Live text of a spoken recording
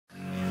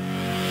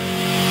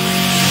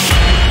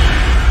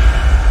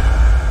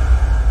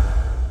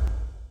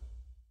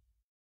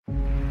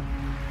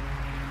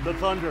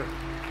thunder.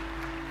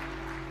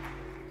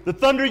 The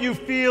thunder you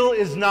feel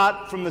is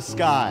not from the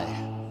sky.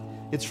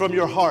 It's from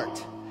your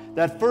heart.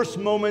 That first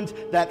moment,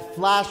 that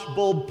flash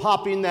bulb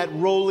popping, that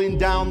rolling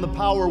down the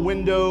power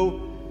window,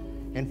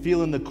 and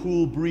feeling the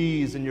cool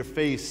breeze in your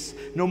face.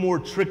 No more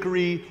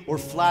trickery or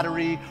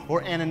flattery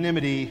or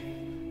anonymity.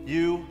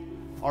 You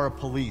are a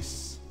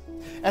police.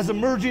 As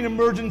emerging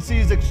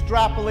emergencies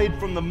extrapolate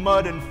from the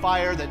mud and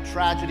fire that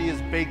tragedy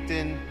is baked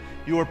in,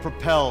 you are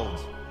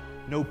propelled.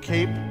 No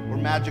cape or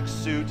magic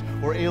suit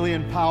or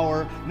alien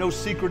power, no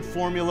secret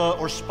formula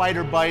or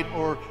spider bite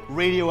or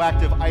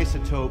radioactive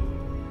isotope,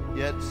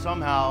 yet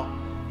somehow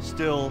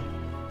still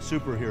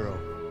superhero.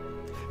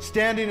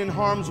 Standing in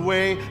harm's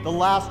way, the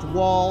last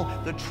wall,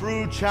 the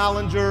true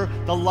challenger,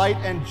 the light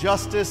and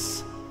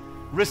justice,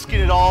 risking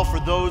it all for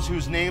those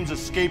whose names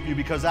escape you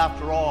because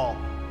after all,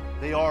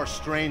 they are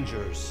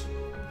strangers.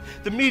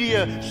 The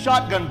media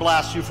shotgun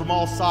blasts you from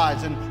all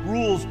sides and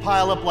rules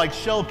pile up like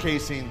shell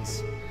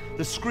casings.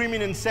 The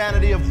screaming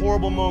insanity of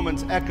horrible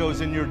moments echoes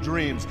in your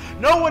dreams.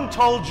 No one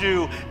told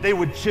you they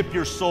would chip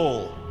your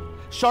soul,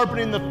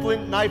 sharpening the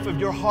flint knife of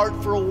your heart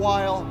for a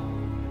while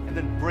and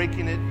then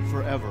breaking it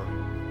forever.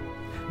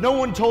 No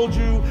one told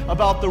you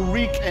about the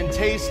reek and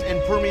taste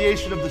and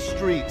permeation of the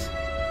street.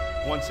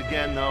 Once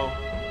again, though,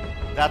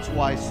 that's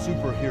why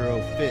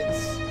superhero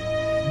fits.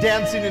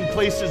 Dancing in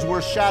places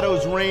where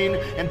shadows reign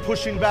and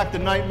pushing back the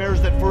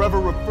nightmares that forever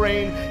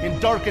refrain, in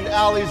darkened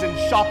alleys and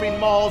shopping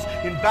malls,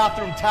 in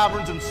bathroom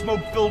taverns and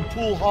smoke-filled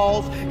pool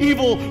halls.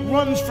 Evil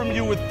runs from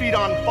you with feet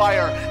on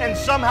fire, and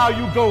somehow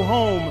you go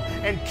home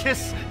and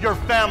kiss your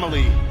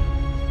family.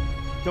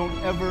 Don't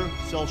ever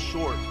sell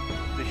short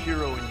the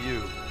hero in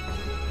you.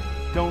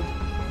 Don't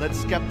let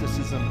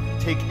skepticism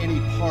take any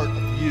part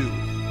of you.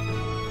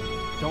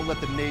 Don't let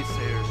the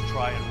naysayers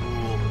try and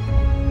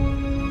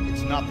rule.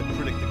 It's not the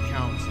critic that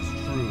counts as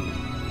true.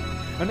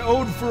 An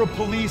ode for a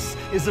police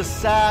is a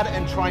sad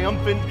and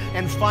triumphant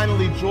and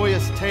finally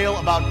joyous tale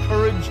about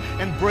courage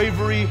and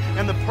bravery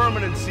and the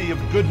permanency of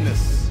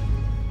goodness.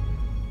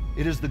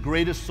 It is the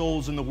greatest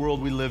souls in the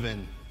world we live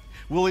in,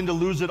 willing to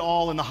lose it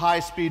all in the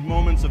high-speed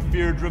moments of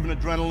fear-driven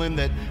adrenaline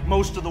that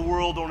most of the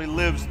world only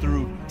lives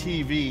through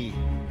TV.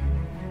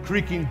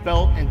 Creaking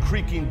belt and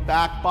creaking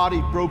back,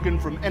 body broken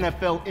from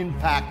NFL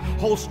impact,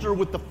 holster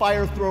with the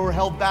fire thrower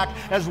held back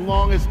as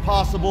long as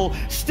possible.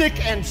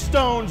 Stick and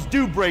stones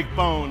do break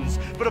bones,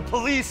 but a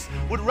police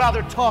would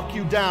rather talk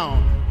you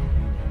down.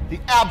 The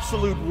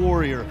absolute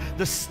warrior,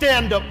 the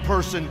stand-up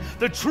person,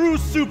 the true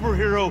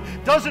superhero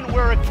doesn't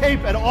wear a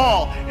cape at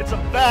all. It's a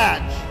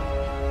badge,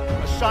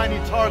 a shiny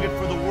target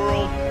for the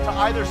world to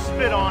either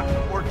spit on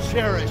or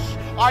cherish.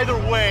 Either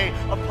way,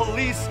 a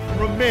police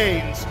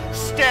remains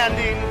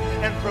standing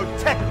and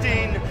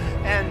protecting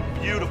and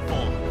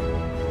beautiful.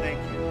 Thank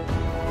you.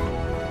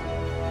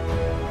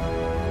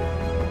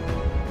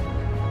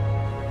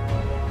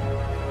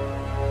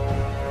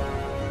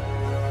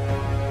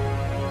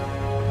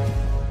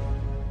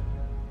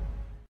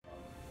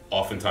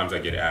 Oftentimes I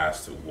get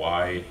asked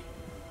why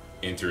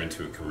enter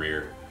into a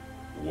career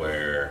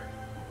where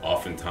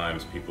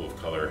oftentimes people of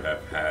color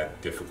have had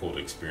difficult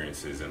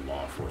experiences in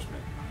law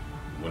enforcement.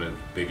 One of the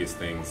biggest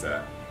things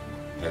that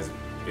has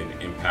been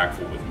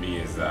impactful with me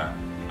is that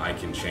I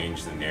can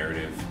change the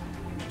narrative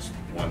just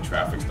one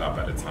traffic stop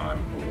at a time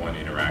or one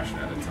interaction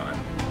at a time.